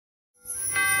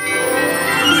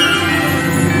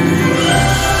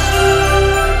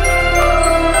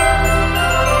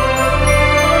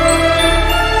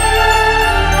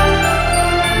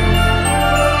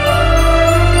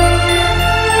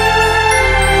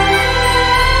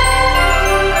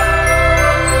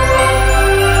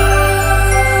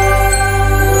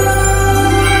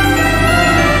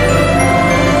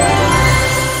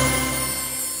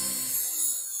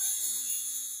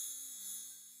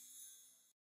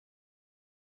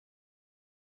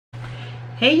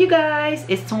Hey you guys,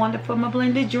 it's Tawanda from A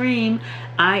Blended Dream.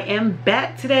 I am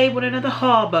back today with another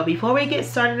haul, but before we get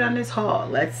started on this haul,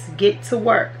 let's get to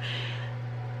work.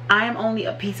 I am only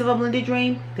a piece of A Blended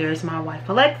Dream. There's my wife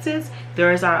Alexis.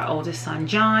 There's our oldest son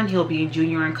John. He'll be a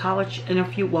junior in college in a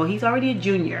few, well, he's already a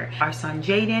junior. Our son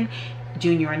Jaden,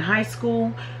 junior in high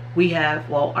school. We have,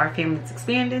 well, our family's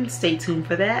expanding. Stay tuned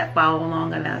for that.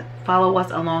 Follow us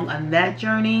along on that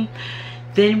journey.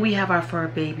 Then we have our fur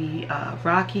baby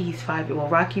Rocky. He's 5 years, well,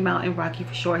 Rocky Mountain, Rocky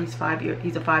for short. He's a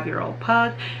 5-year-old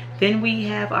pug. Then we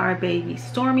have our baby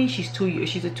Stormy. She's a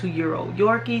 2-year-old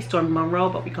Yorkie, Stormy Monroe,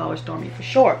 but we call her Stormy for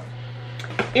short.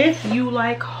 If you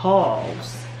like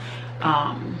hauls,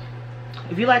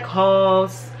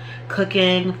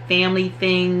 cooking, family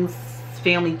things,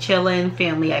 family chilling,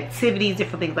 family activities,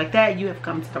 different things like that, you have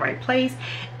come to the right place.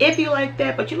 If you like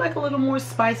that, but you like a little more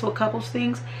spice with couples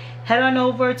things, head on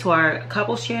over to our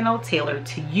couples channel tailored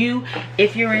to you.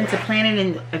 If you're into planning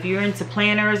and if you're into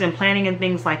planners and planning and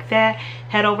things like that,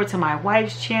 head over to my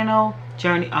wife's channel,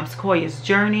 Sequoia's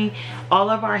Journey.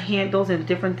 All of our handles and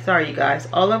different, sorry you guys,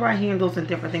 all of our handles and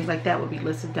different things like that will be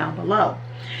listed down below.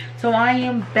 So I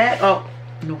am back. Oh,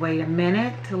 wait a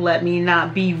minute, let me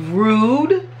not be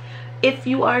rude. If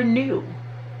you are new,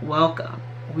 welcome.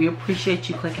 We appreciate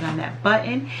you clicking on that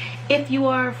button. If you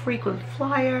are a frequent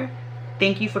flyer,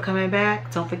 thank you for coming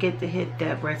back. Don't forget to hit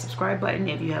that red subscribe button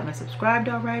if you haven't subscribed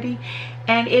already.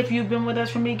 And if you've been with us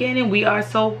from the beginning, we are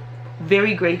so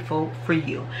very grateful for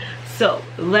you. So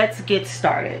let's get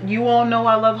started. You all know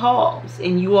I love hauls,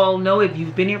 and you all know, if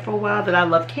you've been here for a while, that I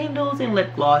love candles and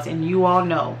lip gloss, and you all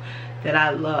know that I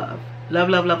love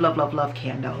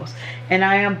candles. And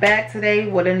I am back today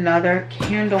with another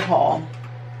candle haul.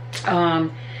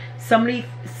 Well,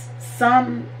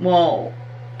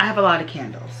 I have a lot of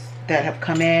candles that have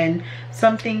come in.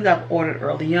 Some things I've ordered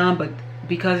early on, but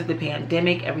because of the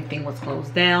pandemic, everything was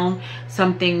closed down.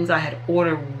 Some things I had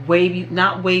ordered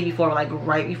not way before, like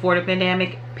right before the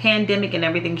pandemic, and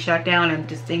everything shut down, and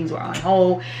just things were on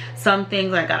hold. Some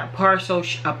things I got a partial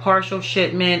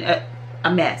shipment, a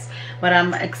mess. But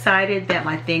I'm excited that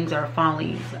my things have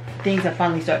finally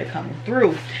started coming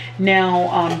through.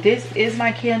 Now, this is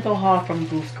my candle haul from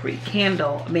Goose Creek.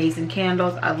 Amazing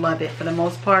candles. I love it for the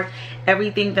most part.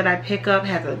 Everything that I pick up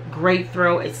has a great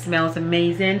throw. It smells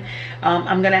amazing.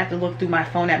 I'm gonna have to look through my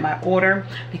phone at my order,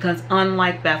 because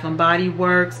unlike Bath and Body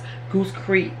Works, Goose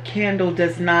Creek candle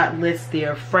does not list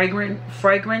their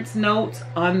fragrance notes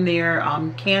on their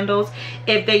candles.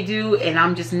 If they do and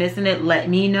I'm just missing it, let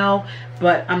me know.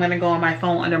 But I'm gonna go on my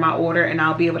phone under my order and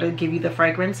I'll be able to give you the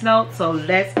fragrance notes. So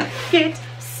let's get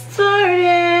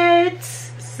started.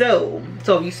 So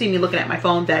if you see me looking at my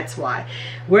phone, that's why.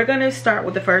 We're gonna start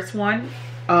with the first one.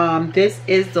 This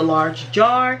is the large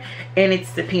jar, and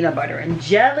it's the peanut butter and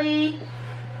jelly.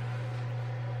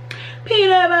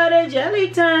 Peanut butter jelly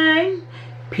time.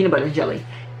 Peanut butter and jelly.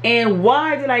 And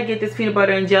why did I get this peanut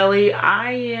butter and jelly?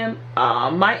 I am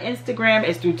my Instagram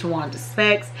is through Tawanda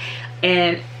Specs,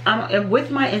 and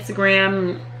with my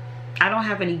Instagram, I don't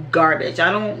have any garbage.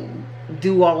 I don't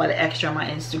do all of the extra on my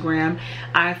Instagram.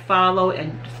 I follow,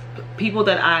 and people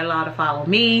that I allow to follow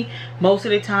me most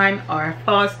of the time are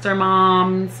foster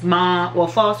moms,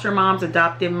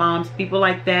 adoptive moms, people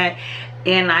like that.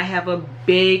 And I have a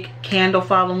big candle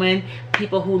following,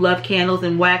 people who love candles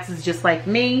and waxes just like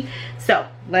me. So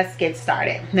let's get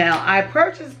started. Now, I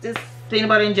purchased this peanut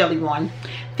butter and jelly one.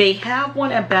 They have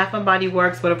one at Bath and Body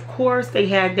Works, but of course they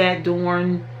had that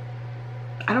during,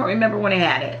 I don't remember when they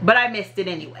had it, but I missed it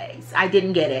anyways. I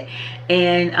didn't get it.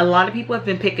 And a lot of people have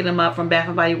been picking them up from Bath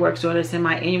and Body Works during this in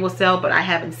my annual sale, but I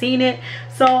haven't seen it.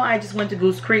 So I just went to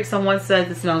Goose Creek. Someone says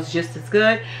it smells just as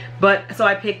good, so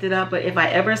I picked it up. But if I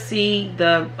ever see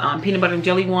the peanut butter and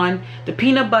jelly one, the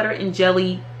peanut butter and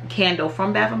jelly candle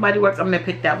from Bath and Body Works, I'm gonna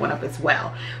pick that one up as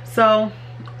well. So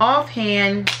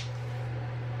offhand,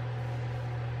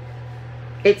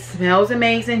 it smells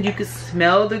amazing. You can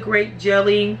smell the grape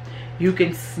jelly. You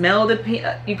can smell the to me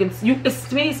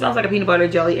it smells like a peanut butter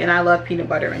jelly, and I love peanut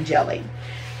butter and jelly.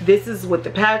 This is what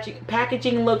the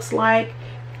packaging looks like.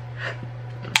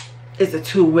 It's a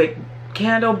 2-wick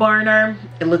candle burner.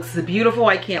 It looks beautiful.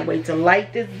 I can't wait to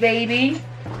light this baby.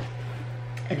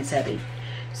 And it's heavy.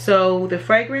 So the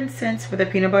fragrance scents for the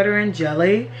peanut butter and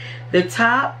jelly, the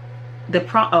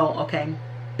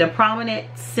prominent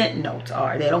scent notes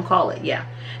are, they don't call it, yeah.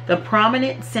 The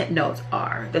prominent scent notes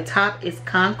are, the top is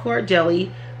Concord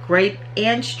jelly, grape,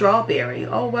 and strawberry.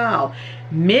 Oh wow.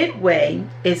 Midway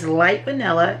is light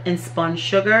vanilla and spun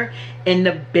sugar, and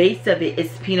the base of it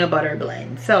is peanut butter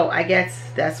blend. So I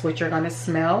guess that's what you're gonna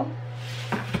smell.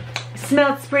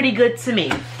 Smells pretty good to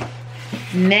me.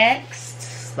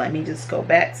 Next, this. Let me just go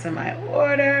back to my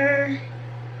order.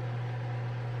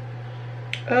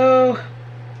 Oh,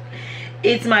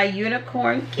 it's my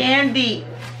unicorn candy.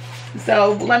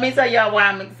 So let me tell y'all why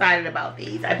I'm excited about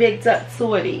these. I picked up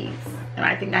 2 of these, and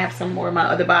I think I have some more in my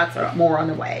other box, or more on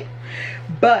the way.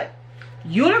 But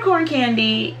unicorn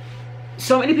candy,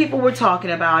 so many people were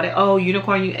talking about it. Oh,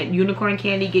 unicorn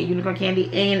candy, get unicorn candy.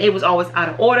 And it was always out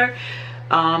of order.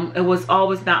 It was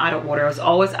always not out of order. It was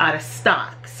always out of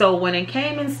stock. So when it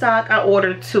came in stock, I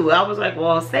ordered 2. I was like,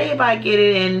 well, say if I get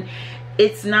it in,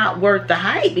 it's not worth the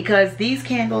hype, because these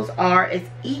candles are as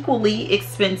equally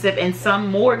expensive, and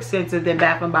some more expensive than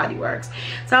Bath and Body Works.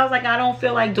 So I was like, I don't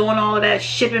feel like doing all of that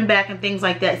shipping back and things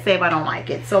like that, say if I don't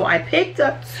like it. So I picked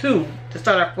up 2 to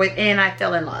start off with, and I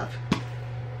fell in love.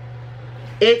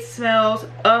 It smells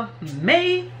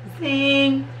amazing.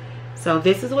 So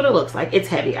this is what it looks like. It's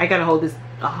heavy. I gotta hold this.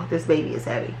 Oh, this baby is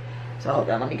heavy. So hold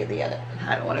on, let me get the other one.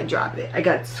 I don't want to drop it. I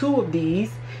got 2 of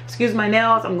these. Excuse my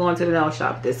nails. I'm going to the nail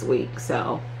shop this week.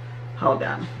 So hold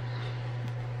on.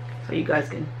 So you guys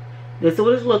can. This is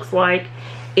what it looks like.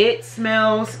 It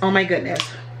smells. Oh my goodness.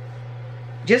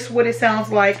 Just what it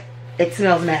sounds like. It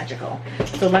smells magical.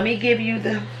 So let me give you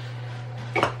the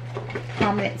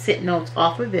prominent scent notes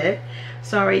off of it.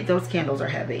 Sorry, those candles are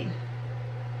heavy.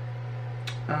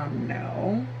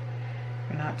 No,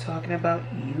 we're not talking about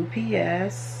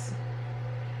UPS.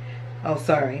 Oh,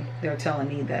 sorry, they're telling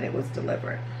me that it was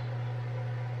delivered.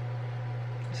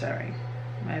 Sorry,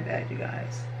 my bad, you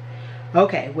guys.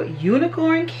 Okay, with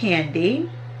unicorn candy,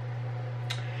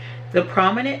 the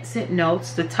prominent scent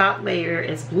notes, the top layer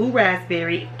is blue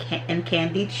raspberry and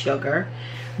candied sugar.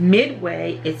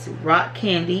 Midway, it's rock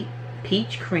candy,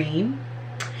 peach cream.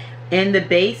 And the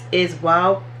base is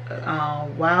wild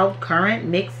currant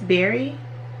mixed berry.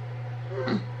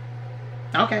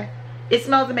 Okay, it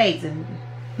smells amazing.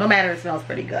 No matter, it smells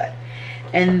pretty good.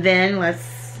 And then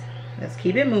let's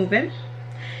keep it moving.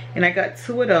 And I got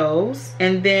 2 of those.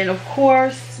 And then of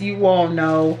course you all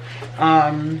know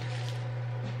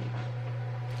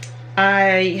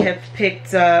I have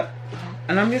picked up,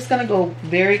 and I'm just gonna go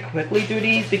very quickly through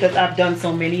these because I've done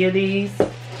so many of these.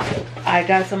 I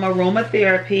got some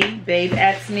aromatherapy. Babe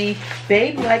asked me.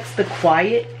 Babe likes the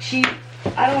quiet.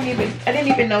 I didn't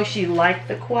even know she liked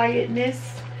the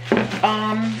quietness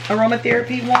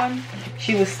aromatherapy one.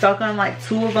 She was stuck on like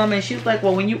 2 of them, and she was like,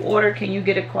 well, when you order, can you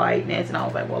get a quietness? And I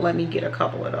was like, well, let me get a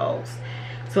couple of those.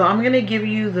 So I'm gonna give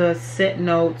you the scent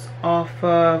notes off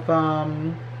of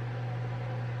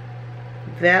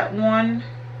that one.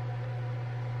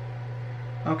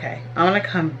 Okay, I'm gonna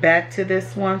come back to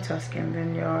this one. Tuscan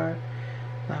Vineyard,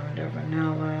 lavender,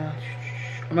 vanilla.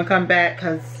 I'm gonna come back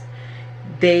because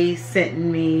they sent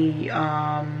me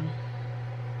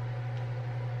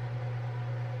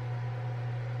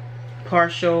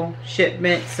partial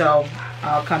shipment, so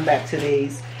I'll come back to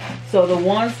these. So the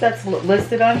ones that's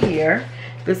listed on here,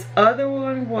 this other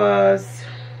one was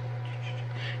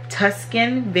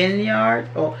Tuscan Vineyard,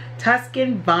 or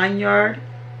Tuscan Vineyard.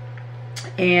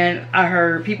 And I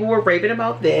heard people were raving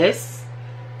about this.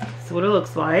 That's what it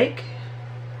looks like.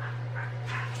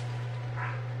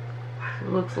 That's what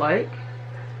it looks like.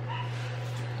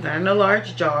 Got in a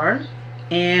large jar.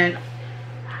 And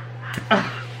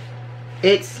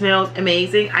it smells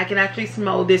amazing. I can actually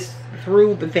smell this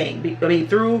through the thing. I mean,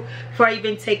 through, before I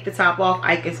even take the top off,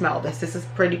 I can smell this. This is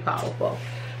pretty powerful.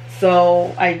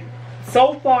 So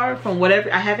so far, from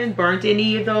whatever, I haven't burnt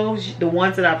any of those. The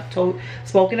ones that I've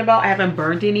spoken about, I haven't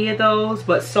burnt any of those.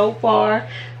 But so far,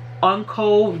 on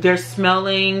cold, they're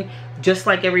smelling just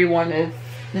like everyone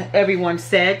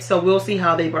said. So we'll see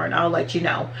how they burn. I'll let you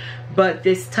know. But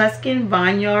this Tuscan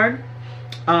Vineyard,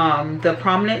 the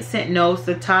prominent scent notes,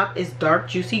 the top is dark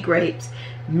juicy grapes.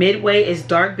 Midway is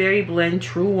dark berry blend,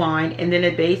 true wine, and then the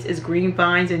base is green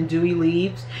vines and dewy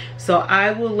leaves. So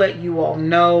I will let you all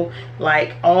know,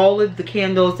 like, all of the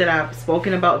candles that I've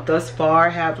spoken about thus far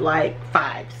have like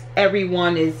 5s.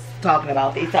 Everyone is talking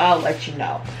about these, so I'll let you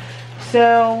know.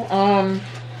 So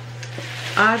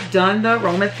I've done the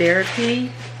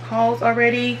aromatherapy hauls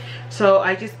already, so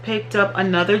I just picked up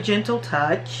another Gentle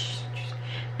Touch.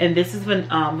 And this is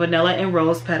vanilla and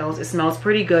rose petals. It smells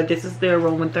pretty good. This is the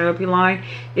aromatherapy line.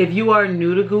 If you are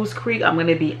new to Goose Creek, I'm going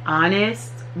to be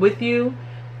honest with you.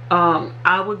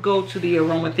 I would go to the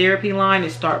aromatherapy line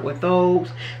and start with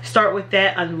those. Start with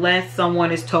that unless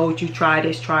someone has told you try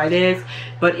this, try this.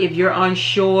 But if you're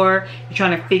unsure, you're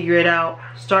trying to figure it out,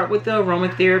 start with the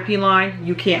aromatherapy line.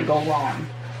 You can't go wrong.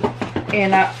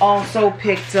 And I also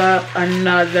picked up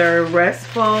another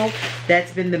restful.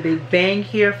 That's been the big bang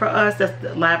here for us. That's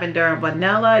the lavender and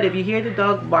vanilla. And if you hear the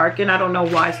dog barking, I don't know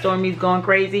why. Stormy's going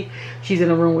crazy. She's in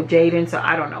the room with Jaden, so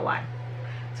I don't know why.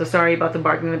 So sorry about the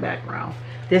barking in the background.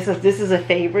 This is a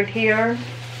favorite here.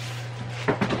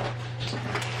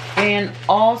 And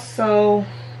also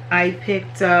I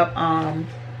picked up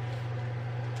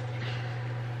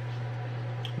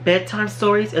bedtime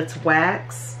stories. It's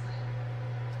wax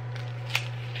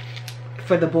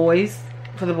for the boys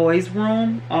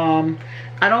room.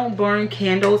 I don't burn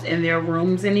candles in their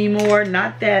rooms anymore.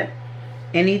 Not that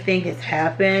anything has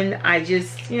happened. I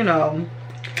just, you know,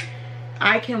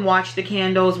 I can watch the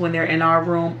candles when they're in our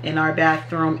room, in our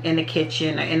bathroom, in the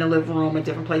kitchen, in the living room, and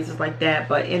different places like that.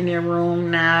 But in their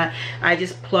room, nah. I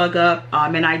just plug up,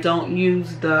 and I don't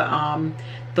use the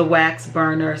wax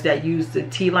burners that use the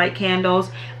tea light candles.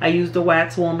 I use the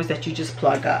wax warmers that you just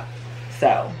plug up.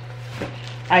 So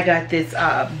I got this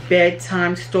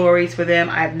bedtime stories for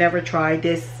them. I've never tried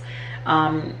this.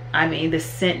 I mean, the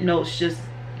scent notes just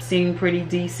seem pretty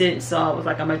decent, so I was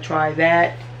like, I'm gonna try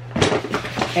that.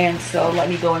 And so let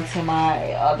me go into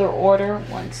my other order.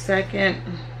 1 second.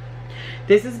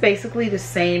 This is basically the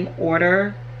same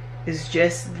order. It's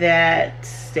just that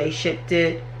they shipped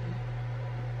it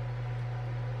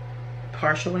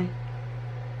partially.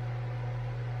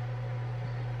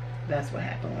 That's what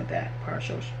happened with that.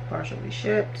 Partially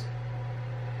shipped.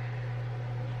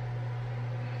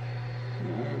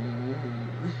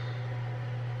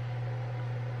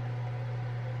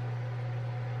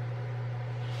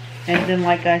 And then,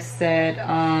 like I said,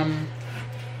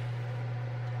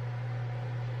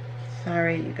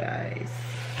 sorry you guys.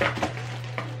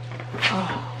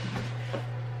 Oh.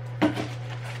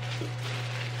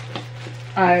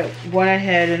 I went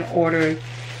ahead and ordered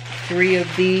 3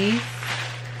 of these.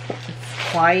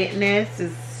 It's Quietness.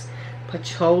 It's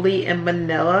patchouli and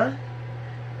vanilla.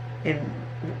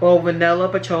 Vanilla,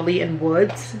 patchouli, and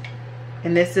woods.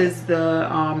 And this is the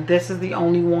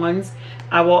only ones.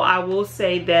 I will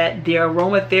say that the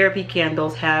aromatherapy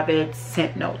candles have its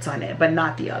scent notes on it, but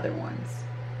not the other ones.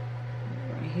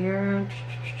 Right here.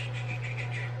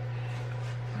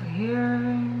 Right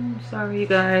here. Sorry you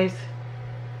guys.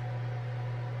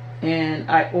 And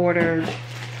I ordered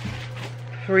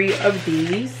 3 of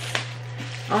these.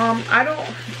 I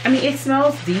mean, it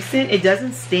smells decent. It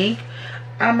doesn't stink.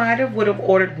 I would have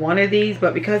ordered 1 of these,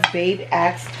 but because Babe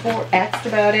asked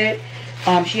about it,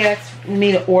 she asked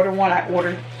me to order 1. I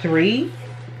ordered 3.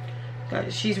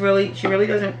 She really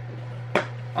doesn't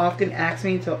often ask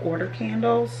me to order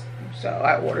candles, so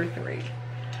I ordered 3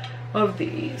 of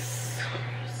these.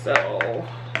 So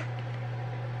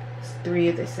it's 3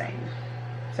 of the same.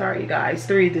 Sorry you guys,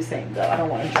 3 of the same though. I don't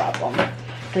want to drop them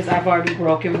because I've already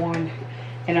broken 1.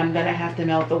 And I'm gonna have to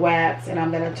melt the wax, and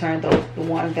I'm gonna turn the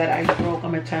one that I broke,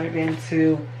 I'm gonna turn it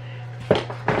into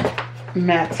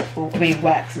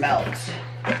wax melt.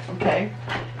 Okay,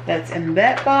 that's in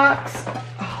that box.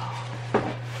 Oh,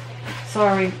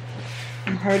 sorry,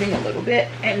 I'm hurting a little bit,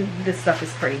 and this stuff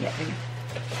is pretty heavy.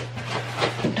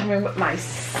 I'm coming with my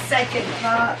second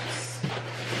box.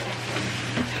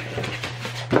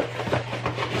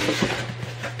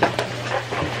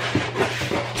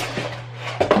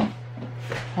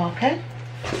 Okay,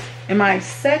 in my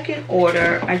second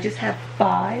order, I just have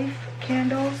 5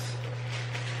 candles,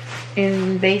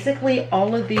 and basically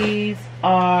all of these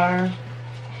are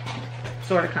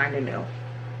sort of kind of new.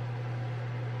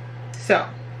 So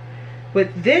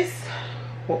with this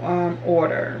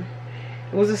order,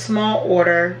 it was a small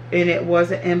order, and it was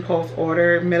an impulse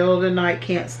order, middle of the night,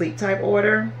 can't sleep type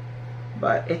order,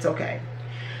 but it's okay.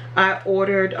 I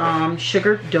ordered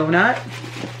sugar donut.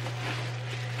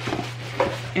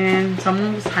 And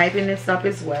someone was hyping this up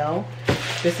as well.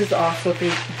 This is also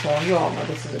through, well, you all know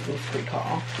this is a Goose Creek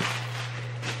haul.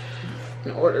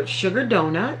 I ordered sugar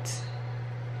donuts.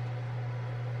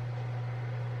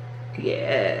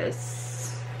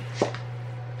 Yes.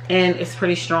 And it's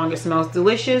pretty strong. It smells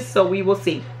delicious, so we will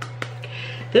see.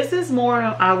 This is more,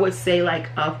 I would say, like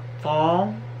a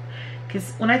fall.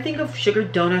 Because when I think of sugar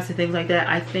donuts and things like that,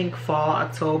 I think fall,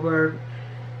 October,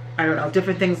 I don't know,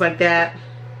 different things like that.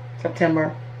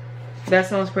 September. That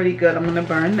sounds pretty good. I'm gonna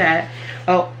burn that.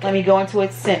 Oh, let me go into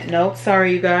its scent notes.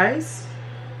 Sorry you guys.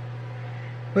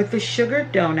 With the sugar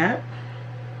donut,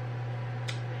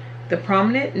 the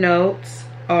prominent notes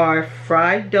are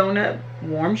fried donut,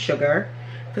 warm sugar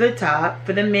for the top.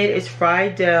 For the mid is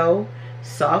fried dough,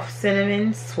 soft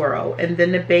cinnamon swirl, and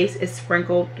then the base is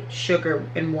sprinkled sugar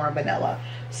and warm vanilla.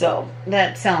 So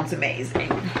that sounds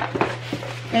amazing.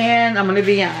 And I'm gonna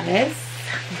be honest,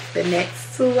 the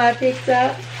next 2 I picked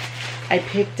up I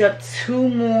picked up 2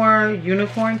 more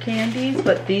unicorn candies,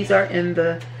 but these are in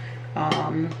the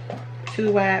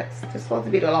 2 wax. They're supposed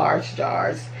to be the large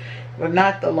jars, but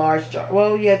not the large jar.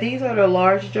 Well, yeah, these are the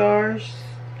large jars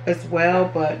as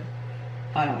well, but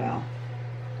I don't know.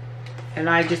 And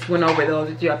I just went over those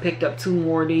with you. I picked up 2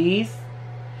 more of these.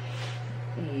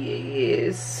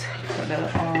 Yes, for the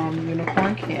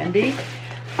unicorn candy.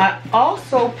 I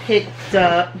also picked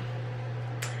up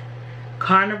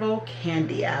Carnival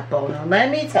candy apple. Now let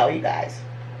me tell you guys,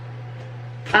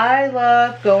 I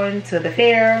love going to the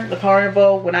fair, the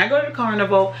carnival. When I go to the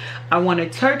carnival, I want a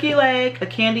turkey leg, a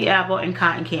candy apple, and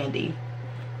cotton candy.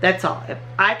 That's all. If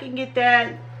I can get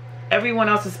that, everyone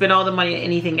else will spend all the money on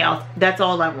anything else. That's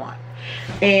all I want.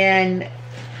 And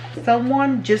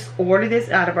someone just ordered this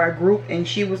out of our group, and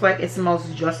she was like, it smells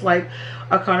just like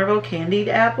a carnival candied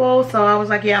apple. So I was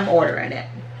like, yeah, I'm ordering it.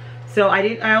 So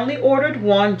I only ordered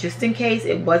 1 just in case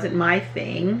it wasn't my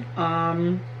thing.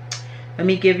 Let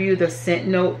me give you the scent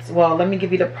notes. Well, let me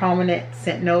give you the prominent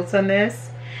scent notes on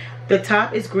this. The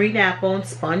top is green apple and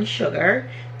spun sugar.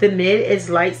 The mid is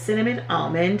light cinnamon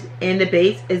almond, and the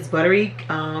base is buttery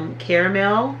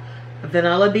caramel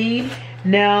vanilla bean.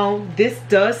 Now this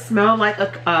does smell like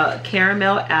a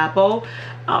caramel apple.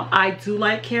 I do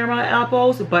like caramel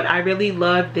apples, but I really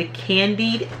love the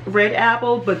candied red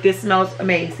apple, but this smells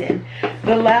amazing.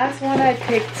 The last one I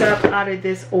picked up out of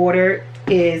this order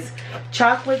is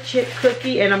chocolate chip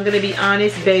cookie, and I'm gonna be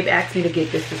honest, babe asked me to get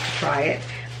this just to try it.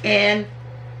 And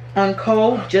on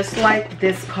cold, just like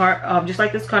this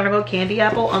carnival candy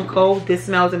apple, on cold this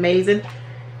smells amazing.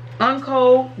 On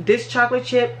cold, this chocolate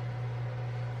chip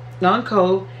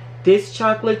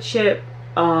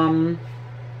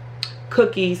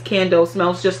cookies candle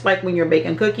smells just like when you're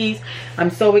baking cookies. I'm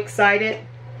so excited.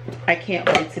 I can't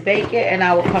wait to bake it, and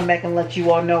I will come back and let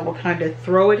you all know what kind of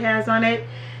throw it has on it.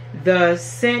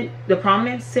 The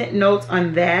prominent scent notes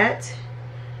on that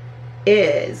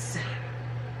is,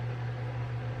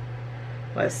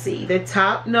 let's see, the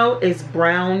top note is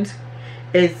brown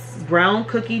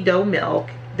cookie dough milk.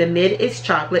 The mid is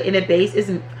chocolate, and the base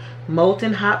is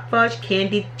molten hot fudge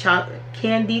candied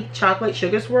chocolate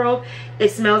sugar swirl. It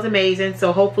smells amazing.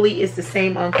 So hopefully it's the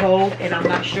same on cold, and I'm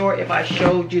not sure if I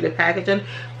showed you the packaging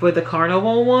for the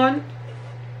carnival one.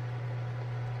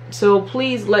 So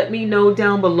please let me know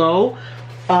down below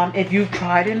if you've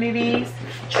tried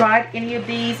any of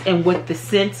these and what the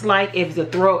scent's like. If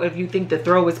you think the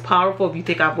throw is powerful, if you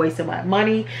think I've wasted my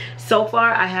money. So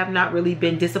far I have not really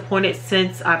been disappointed.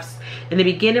 Since in the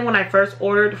beginning, when I first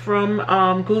ordered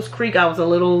from Goose Creek, I was a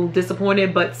little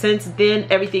disappointed, but since then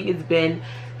everything has been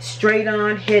straight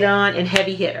on, hit on, and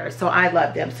heavy hitter. So I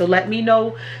love them. So let me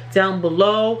know down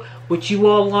below what you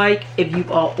all like. If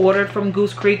you've all ordered from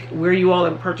Goose Creek, where you all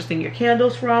are purchasing your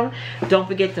candles from. Don't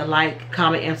forget to like,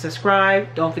 comment, and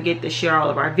subscribe. Don't forget to share all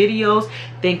of our videos.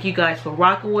 Thank you guys for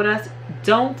rocking with us.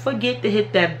 Don't forget to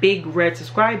hit that big red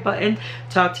subscribe button.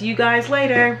 Talk to you guys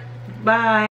later.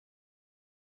 Bye.